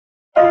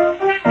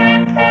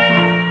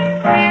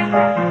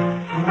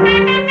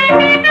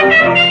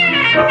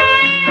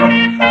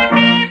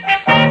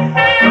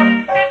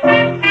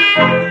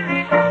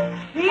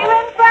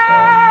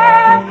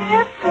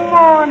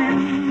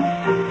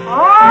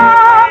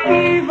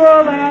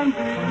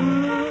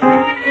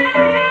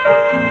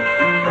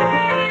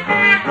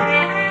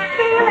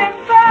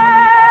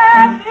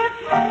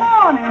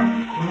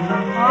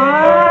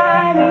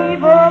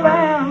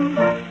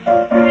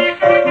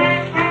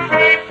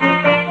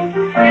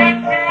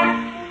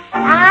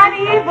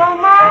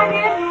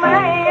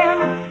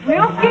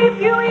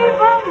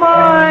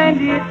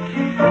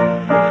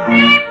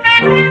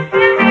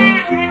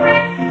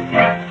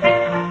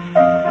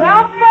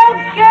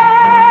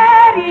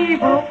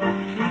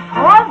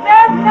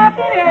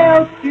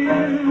else to.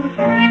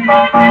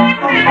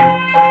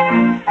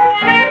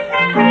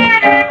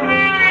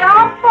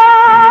 Some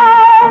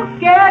folks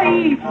get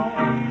evil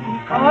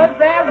 'cause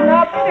there's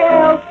nothing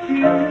else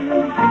to.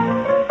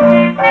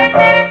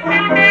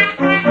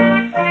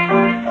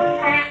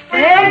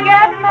 They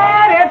get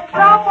mad at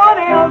someone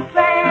else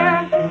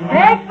and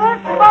take the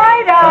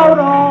spite out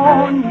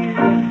on you.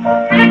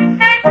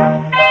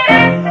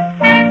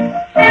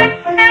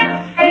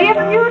 If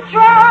you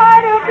try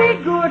to be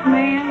good,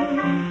 man,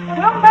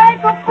 we'll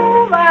make a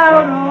fool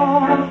out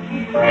of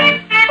you.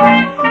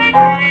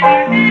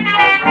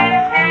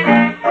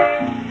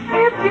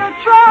 If you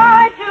try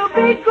to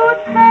be good,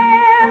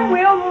 man,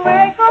 we'll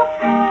make a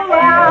fool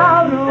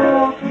out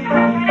of you.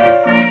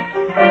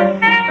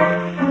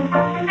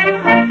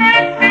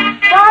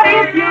 But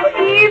if you're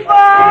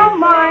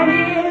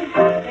evil-minded,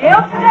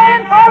 they'll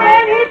stand for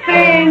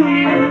anything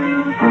you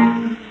do.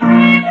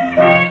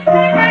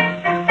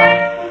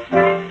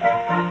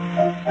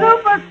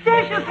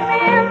 Superstitious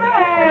men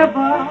have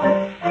a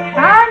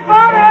time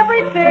for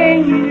everything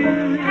you do.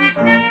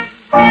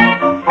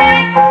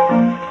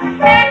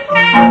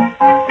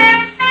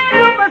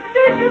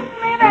 Superstitious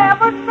men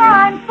have a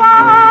sign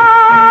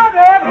for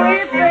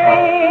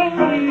everything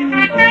you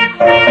do.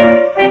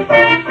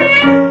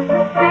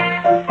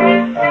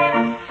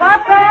 But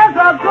there's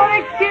a good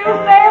excuse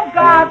they've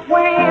got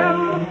when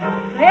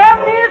they're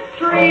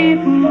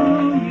mistreating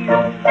you.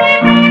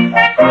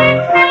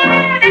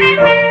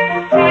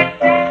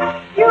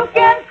 You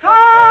can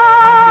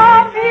call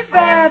me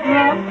bad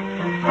luck,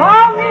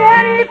 call me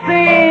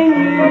anything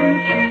you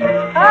choose.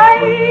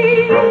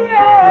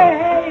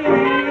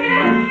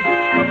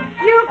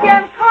 You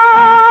can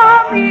call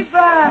me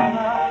bad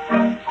luck,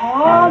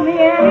 call me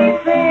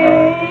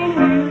anything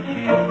you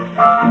choose.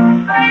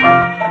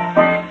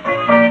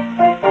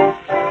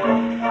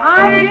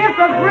 I'm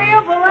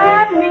disagreeable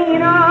and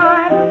mean,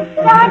 I'm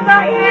like the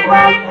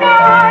evil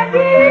side.